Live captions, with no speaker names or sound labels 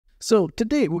So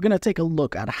today we're going to take a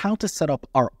look at how to set up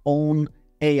our own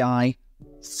AI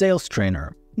sales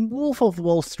trainer, Wolf of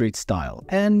Wall Street style.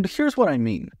 And here's what I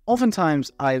mean.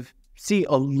 Oftentimes I've see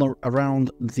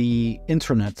around the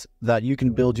internet that you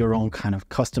can build your own kind of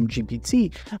custom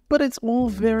GPT, but it's all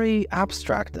very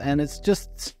abstract and it's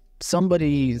just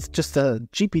a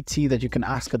GPT that you can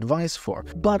ask advice for.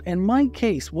 But in my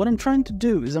case, what I'm trying to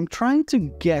do is I'm trying to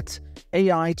get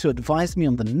AI to advise me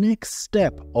on the next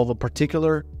step of a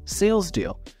particular sales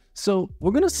deal. So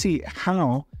we're going to see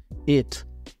how it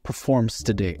performs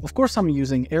today. Of course, I'm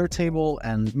using Airtable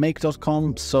and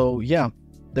make.com. So yeah,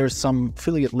 there's some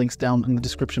affiliate links down in the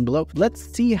description below. Let's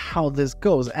see how this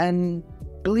goes. And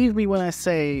believe me when I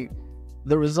say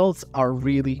the results are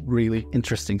really, really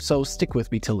interesting. So stick with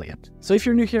me till the end. So if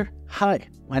you're new here, hi,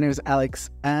 my name is Alex.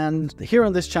 And here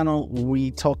on this channel,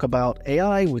 we talk about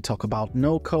AI, we talk about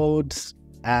no codes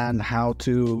and how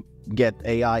to get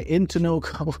AI into no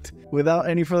code. Without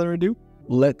any further ado,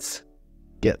 let's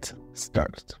get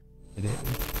started.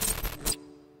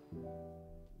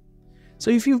 So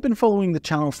if you've been following the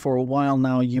channel for a while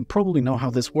now, you probably know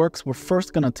how this works. We're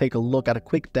first going to take a look at a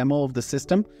quick demo of the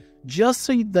system, just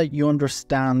so that you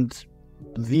understand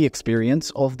the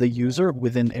experience of the user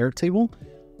within Airtable.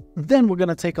 Then we're going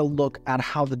to take a look at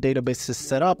how the database is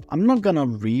set up. I'm not going to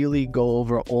really go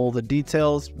over all the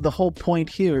details. The whole point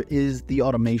here is the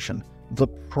automation, the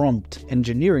prompt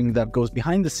engineering that goes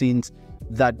behind the scenes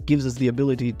that gives us the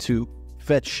ability to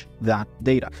fetch that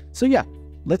data. So yeah,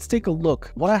 let's take a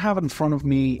look. What I have in front of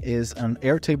me is an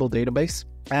Airtable database,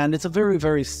 and it's a very,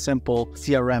 very simple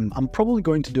CRM. I'm probably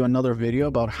going to do another video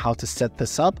about how to set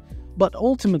this up, but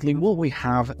ultimately what we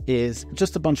have is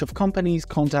just a bunch of companies,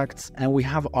 contacts, and we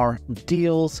have our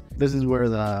deals. This is where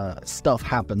the stuff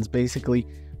happens. Basically,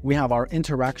 we have our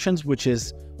interactions, which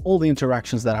is all the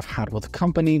interactions that I've had with the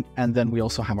company, and then we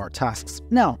also have our tasks.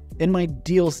 Now, in my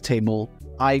deals table,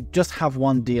 I just have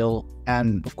one deal,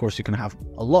 and of course you can have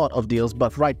a lot of deals,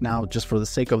 but right now, just for the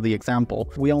sake of the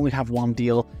example, we only have one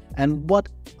deal. And what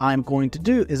I'm going to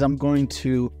do is I'm going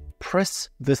to press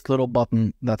this little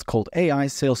button that's called AI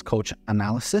Sales Coach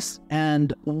Analysis.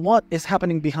 And what is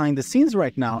happening behind the scenes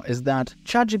right now is that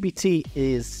ChatGPT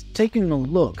is taking a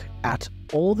look at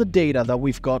all the data that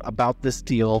we've got about this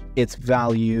deal, its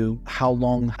value, how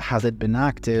long has it been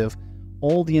active,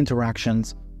 all the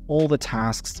interactions, all the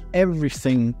tasks,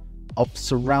 everything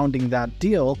surrounding that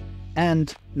deal.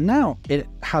 And now it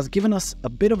has given us a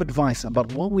bit of advice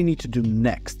about what we need to do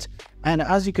next. And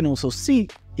as you can also see,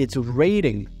 it's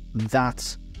rating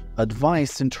that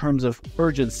advice in terms of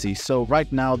urgency. So right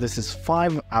now, this is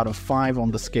 5 out of 5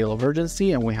 on the scale of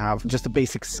urgency. And we have just a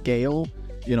basic scale,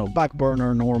 back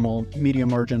burner, normal,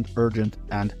 medium urgent, urgent,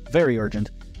 and very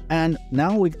urgent. And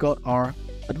now we've got our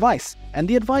advice. And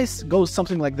the advice goes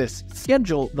something like this.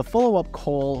 Schedule the follow-up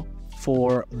call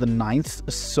for the 9th.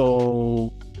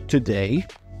 So today,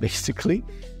 basically,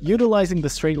 utilizing the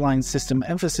straight line system,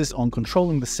 emphasis on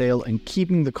controlling the sale and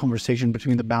keeping the conversation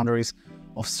between the boundaries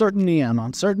of certainty and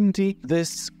uncertainty.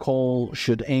 This call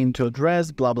should aim to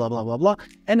address blah, blah, blah, blah, blah.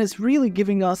 And it's really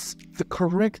giving us the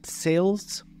correct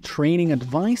sales training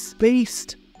advice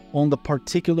based on the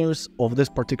particulars of this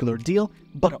particular deal,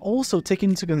 but also take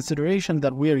into consideration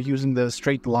that we are using the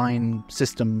straight line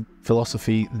system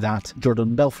philosophy that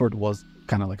Jordan Belfort was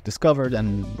kind of like discovered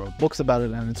and wrote books about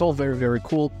it. And it's all very, very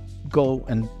cool. Go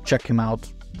and check him out.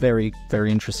 Very,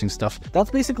 very interesting stuff.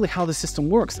 That's basically how the system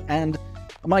works. And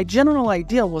my general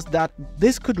idea was that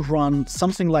this could run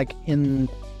something like in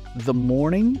the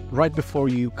morning, right before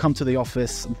you come to the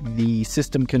office. The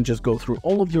system can just go through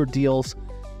all of your deals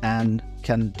and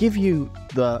can give you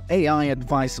the AI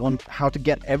advice on how to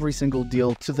get every single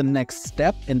deal to the next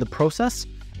step in the process.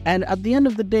 And at the end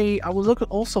of the day, I was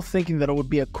also thinking that it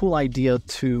would be a cool idea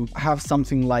to have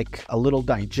something like a little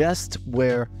digest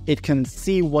where it can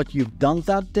see what you've done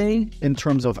that day in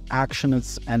terms of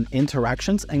actions and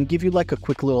interactions and give you like a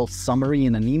quick little summary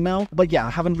in an email. But yeah,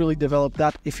 I haven't really developed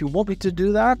that. If you want me to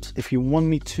do that, if you want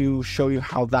me to show you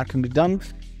how that can be done,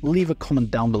 leave a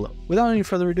comment down below. Without any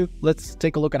further ado, let's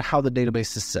take a look at how the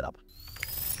database is set up.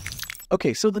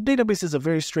 Okay, so the database is a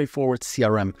very straightforward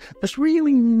CRM. There's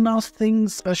really nothing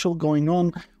special going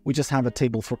on. We just have a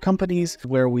table for companies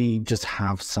where we just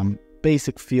have some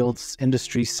basic fields,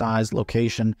 industry, size,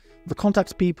 location, the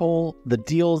contact people, the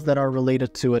deals that are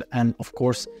related to it, and of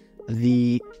course,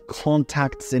 the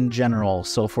contacts in general.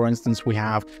 So for instance, we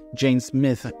have Jane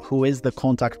Smith, who is the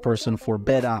contact person for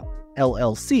Beta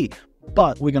LLC,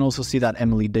 But we can also see that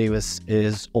Emily Davis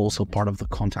is also part of the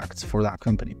contacts for that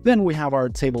company. Then we have our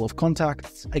table of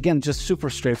contacts. Again, just super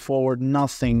straightforward,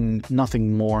 nothing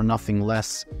more, nothing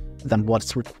less than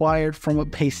what's required from a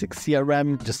basic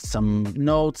CRM, just some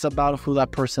notes about who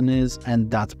that person is,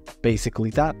 and that's basically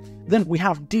that. Then we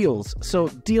have deals. So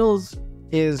deals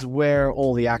is where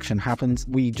all the action happens.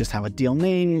 We just have a deal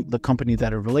name, the company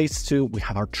that it relates to. We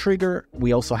have our trigger.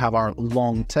 We also have our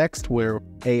long text where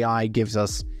AI gives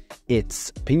us its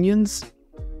opinions.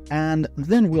 And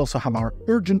then we also have our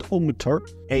urgent-ometer.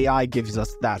 AI gives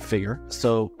us that figure.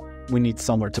 So we need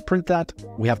somewhere to print that.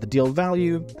 We have the deal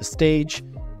value, the stage,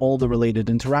 all the related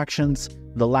interactions,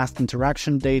 the last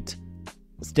interaction date,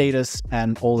 status,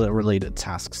 and all the related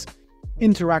tasks.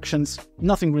 Interactions,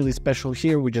 nothing really special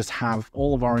here. We just have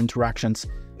all of our interactions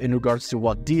in regards to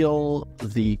what deal,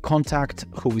 the contact,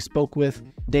 who we spoke with,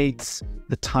 dates,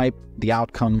 the type, the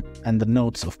outcome, and the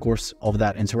notes, of course, of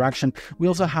that interaction. We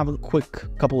also have a quick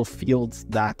couple of fields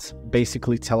that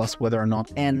basically tell us whether or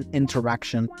not an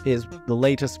interaction is the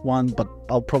latest one, but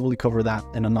I'll probably cover that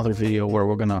in another video where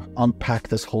we're going to unpack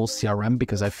this whole CRM,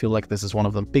 because I feel like this is one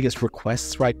of the biggest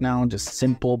requests right now, just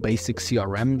simple, basic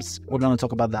CRMs. We're going to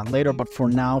talk about that later, but for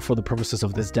now, for the purposes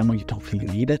of this demo, you don't really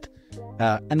need it.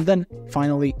 And then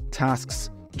finally, tasks,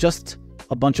 just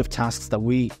a bunch of tasks that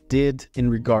we did in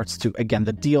regards to, again,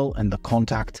 the deal and the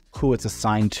contact, who it's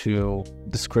assigned to,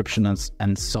 description,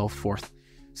 and so forth.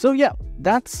 So yeah,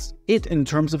 that's it in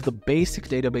terms of the basic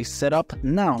database setup.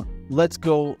 Now, let's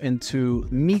go into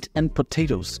meat and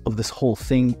potatoes of this whole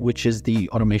thing, which is the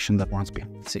automation that runs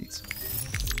behind the scenes.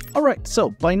 All right,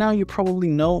 so by now you probably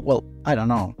know, well, I don't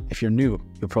know, if you're new,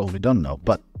 you probably don't know,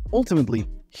 but ultimately,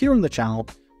 here on the channel,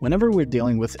 whenever we're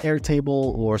dealing with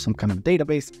Airtable or some kind of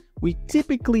database, we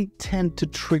typically tend to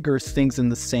trigger things in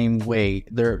the same way.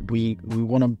 We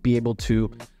want to be able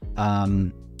to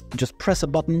just press a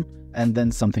button and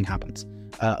then something happens.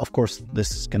 Of course,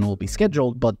 this can all be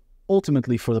scheduled, but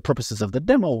ultimately for the purposes of the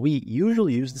demo, we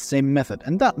usually use the same method.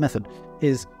 And that method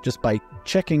is just by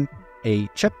checking a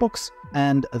checkbox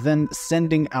and then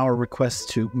sending our request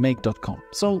to make.com.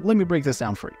 So let me break this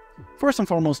down for you. First and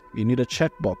foremost, you need a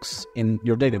checkbox in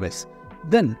your database.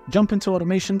 Then jump into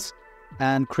automations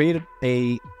and create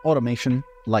a automation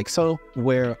like so,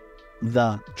 where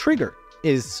the trigger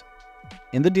is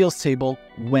in the deals table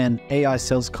when AI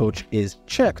sales coach is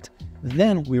checked.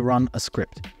 Then we run a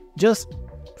script. Just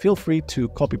feel free to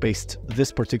copy paste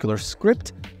this particular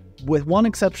script with one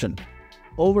exception.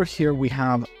 Over here we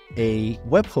have a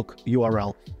webhook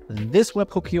URL. This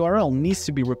webhook URL needs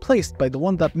to be replaced by the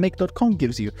one that make.com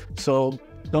gives you. So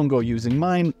don't go using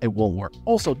mine, it won't work.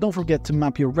 Also, don't forget to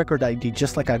map your record ID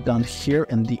just like I've done here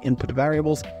in the input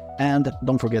variables. And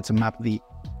don't forget to map the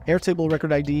Airtable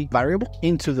record ID variable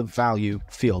into the value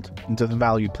field, into the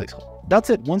value placeholder. That's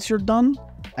it. Once you're done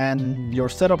and your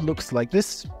setup looks like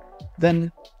this,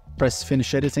 then press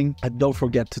finish editing and don't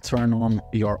forget to turn on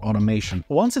your automation.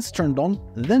 Once it's turned on,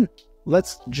 then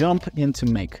let's jump into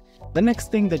make. The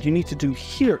next thing that you need to do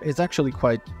here is actually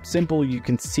quite simple. You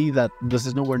can see that this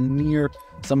is nowhere near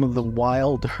some of the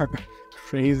wilder,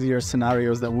 crazier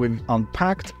scenarios that we've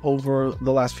unpacked over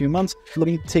the last few months. Let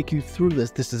me take you through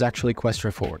this. This is actually quite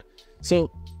straightforward.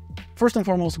 So first and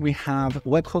foremost, we have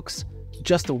webhooks,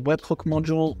 just a webhook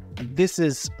module. This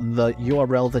is the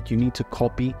URL that you need to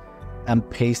copy and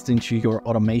paste into your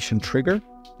automation trigger.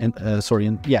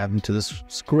 Into this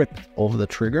script of the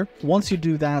trigger. Once you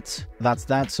do that, that's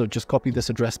that. So just copy this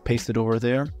address, paste it over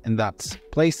there in that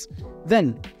place.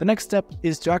 Then the next step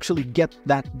is to actually get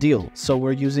that deal. So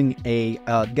we're using a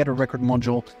get a record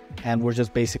module, and we're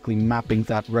just basically mapping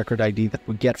that record ID that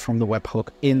we get from the webhook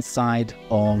inside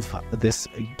of this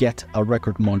get a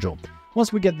record module.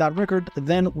 Once we get that record,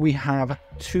 then we have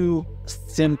two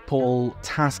simple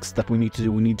tasks that we need to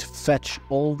do. We need to fetch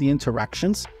all the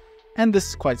interactions. And this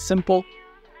is quite simple.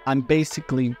 I'm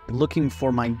basically looking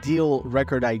for my deal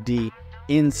record ID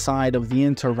inside of the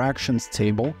interactions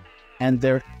table. And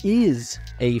there is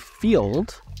a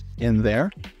field in there.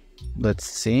 Let's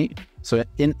see. So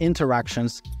in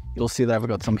interactions, you'll see that I've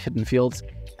got some hidden fields.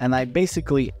 And I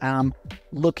basically am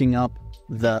looking up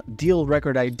the deal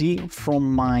record ID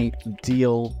from my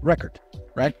deal record.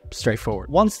 Right? Straightforward.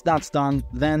 Once that's done,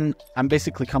 then I'm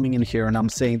basically coming in here and I'm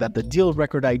saying that the deal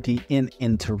record ID in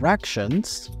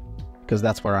interactions, because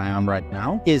that's where I am right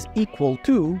now, is equal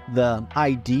to the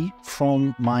ID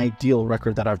from my deal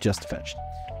record that I've just fetched.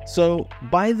 So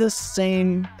by the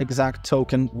same exact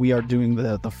token, we are doing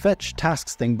the fetch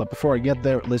tasks thing. But before I get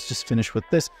there, let's just finish with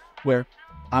this, where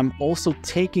I'm also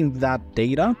taking that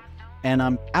data and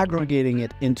I'm aggregating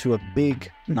it into a big,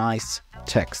 nice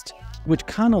text. which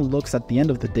kind of looks at the end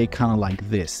of the day kind of like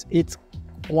this. It's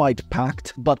quite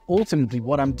packed, but ultimately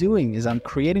what I'm doing is I'm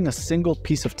creating a single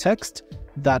piece of text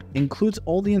that includes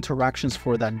all the interactions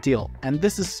for that deal. And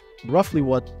this is roughly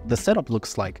what the setup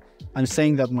looks like. I'm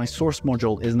saying that my source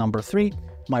module is number 3,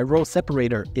 my row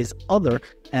separator is other,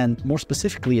 and more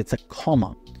specifically, it's a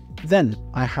comma. Then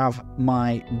I have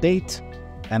my date,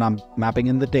 and I'm mapping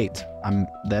in the date. I'm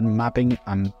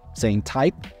saying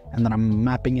type, and then I'm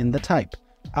mapping in the type.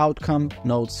 Outcome,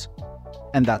 notes,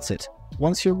 and that's it.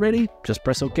 Once you're ready, just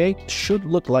press OK. It should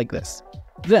look like this.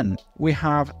 Then we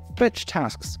have fetch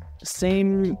tasks.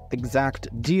 Same exact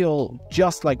deal,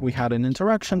 just like we had in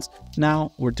interactions.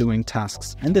 Now we're doing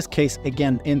tasks. In this case,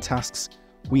 again, in tasks,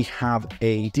 we have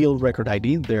a deal record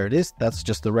ID. There it is. That's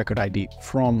just the record ID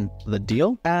from the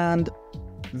deal. And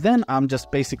then I'm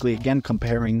just basically, again,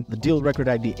 comparing the deal record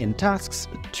ID in tasks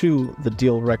to the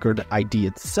deal record ID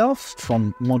itself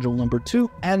from module number 2.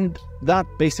 And that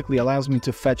basically allows me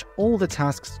to fetch all the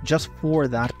tasks just for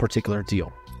that particular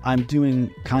deal. I'm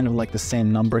doing kind of like the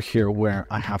same number here where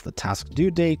I have the task due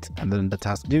date and then the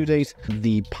task due date,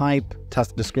 the pipe,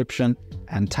 task description,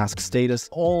 and task status,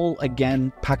 all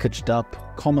again packaged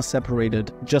up, comma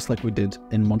separated, just like we did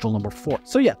in module number 4.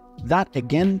 So yeah, that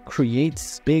again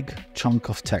creates big chunk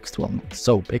of text. Well, not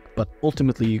so big, but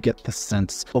ultimately you get the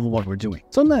sense of what we're doing.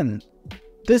 So then,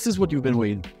 this is what you've been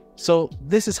waiting. So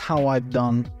this is how I've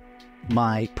done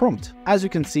my prompt. As you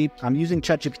can see, I'm using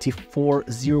ChatGPT-4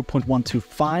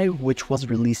 0.125, which was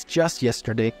released just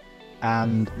yesterday,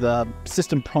 and the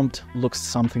system prompt looks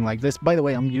something like this. By the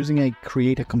way, I'm using a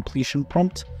create a completion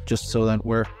prompt, just so that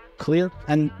we're clear.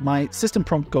 And my system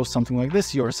prompt goes something like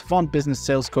this. You're a savant business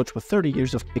sales coach with 30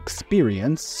 years of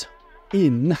experience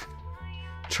in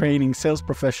training sales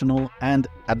professional and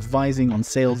advising on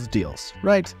sales deals,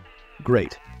 right?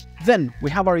 Great. Then we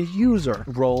have our user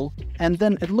role, and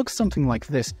then it looks something like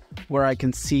this, where I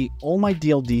can see all my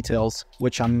deal details,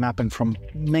 which I'm mapping from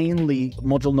mainly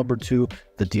module number 2,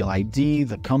 the deal ID,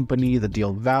 the company, the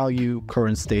deal value,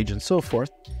 current stage, and so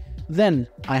forth. Then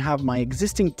I have my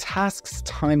existing tasks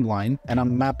timeline, and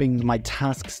I'm mapping my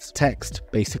tasks text,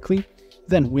 basically.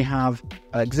 Then we have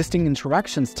existing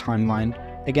interactions timeline.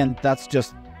 Again, that's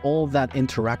just all that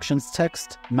interactions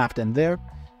text mapped in there.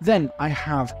 Then I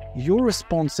have your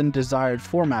response and desired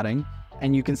formatting,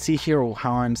 and you can see here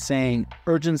how I'm saying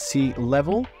urgency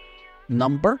level,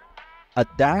 number, a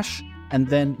dash, and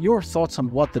then your thoughts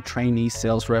on what the trainee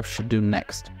sales rep should do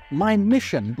next. My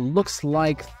mission looks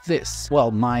like this. Well,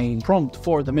 my prompt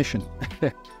for the mission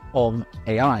of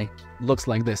AI looks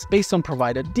like this. Based on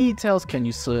provided details, can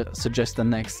you suggest the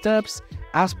next steps?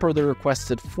 As per the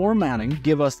requested formatting,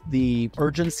 give us the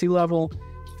urgency level.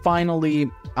 Finally,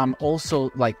 I'm also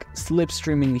like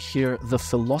slipstreaming here the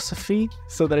philosophy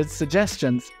so that its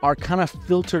suggestions are kind of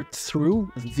filtered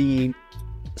through the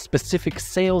specific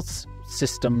sales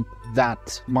system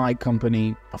that my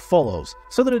company follows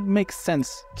so that it makes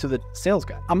sense to the sales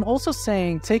guy. I'm also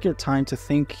saying take your time to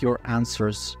think your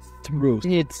answers through.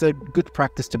 It's a good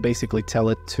practice to basically tell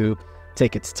it to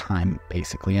take its time,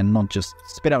 basically, and not just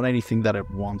spit out anything that it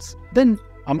wants. Then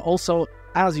I'm also,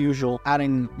 as usual,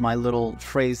 adding my little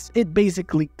phrase. It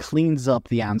basically cleans up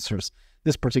the answers.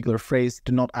 This particular phrase,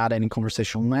 do not add any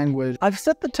conversational language. I've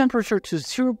set the temperature to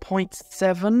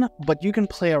 0.7, but you can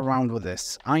play around with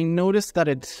this. I noticed that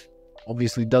it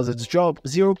obviously does its job.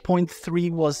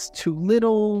 0.3 was too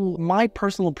little. My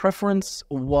personal preference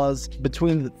was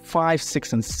between 5,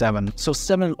 6, and 7. So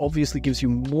 7 obviously gives you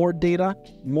more data,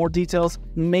 more details.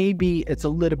 Maybe it's a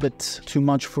little bit too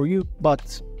much for you,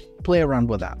 but play around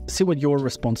with that. See what your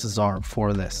responses are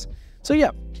for this. So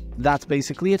yeah, that's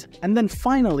basically it. And then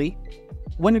finally,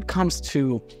 when it comes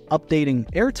to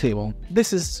updating Airtable,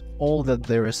 this is all that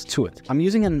there is to it. I'm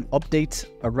using an update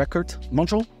a record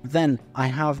module. Then I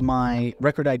have my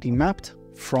record ID mapped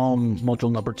from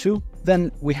module number 2.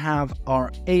 Then we have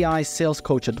our AI sales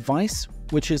coach advice,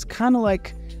 which is kind of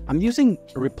like, I'm using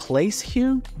replace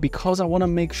here because I want to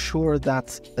make sure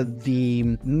that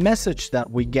the message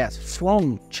that we get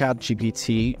from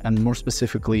ChatGPT, and more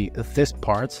specifically this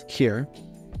part here,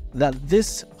 that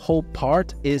this whole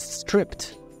part is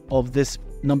stripped of this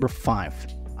number 5.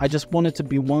 I just want it to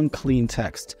be one clean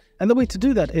text. And the way to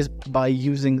do that is by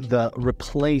using the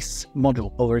replace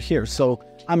module over here. So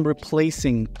I'm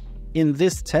replacing in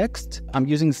this text, I'm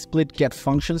using split get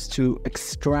functions to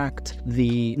extract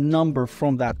the number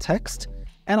from that text.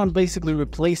 And I'm basically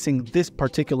replacing this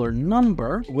particular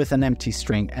number with an empty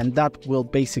string. And that will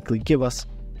basically give us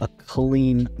a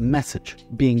clean message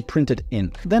being printed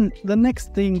in. Then the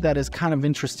next thing that is kind of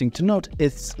interesting to note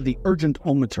is the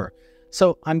urgent-ometer.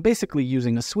 So I'm basically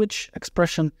using a switch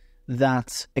expression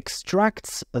that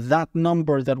extracts that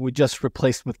number that we just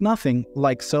replaced with nothing,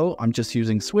 like so. I'm just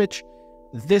using switch.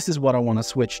 This is what I want to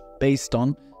switch based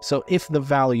on. So if the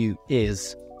value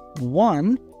is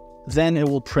 1, then it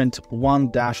will print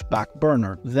 1 dash back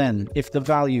burner. Then if the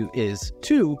value is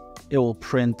 2, it will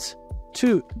print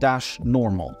 2 dash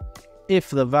normal. If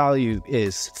the value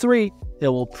is 3, it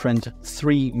will print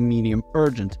 3 medium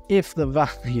urgent. If the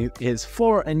value is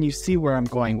 4, and you see where I'm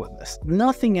going with this.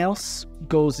 Nothing else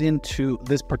goes into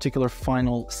this particular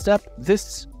final step.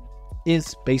 This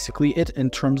is basically it in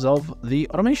terms of the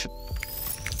automation.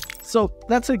 So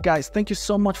that's it, guys. Thank you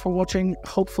so much for watching.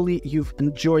 Hopefully you've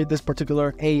enjoyed this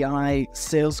particular AI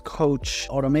sales coach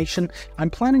automation. I'm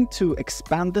planning to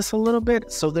expand this a little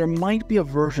bit, so there might be a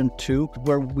version 2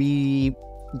 where we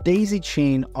daisy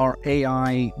chain our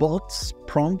AI bots,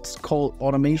 prompts, call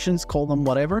automations, call them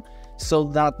whatever, so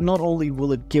that not only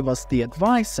will it give us the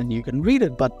advice and you can read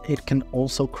it, but it can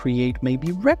also create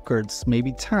maybe records,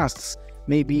 maybe tasks,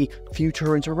 maybe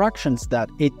future interactions that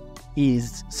it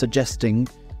is suggesting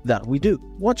that we do.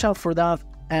 Watch out for that.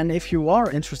 And if you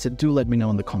are interested, do let me know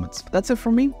in the comments. That's it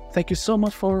from me. Thank you so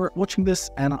much for watching this,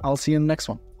 and I'll see you in the next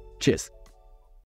one. Cheers.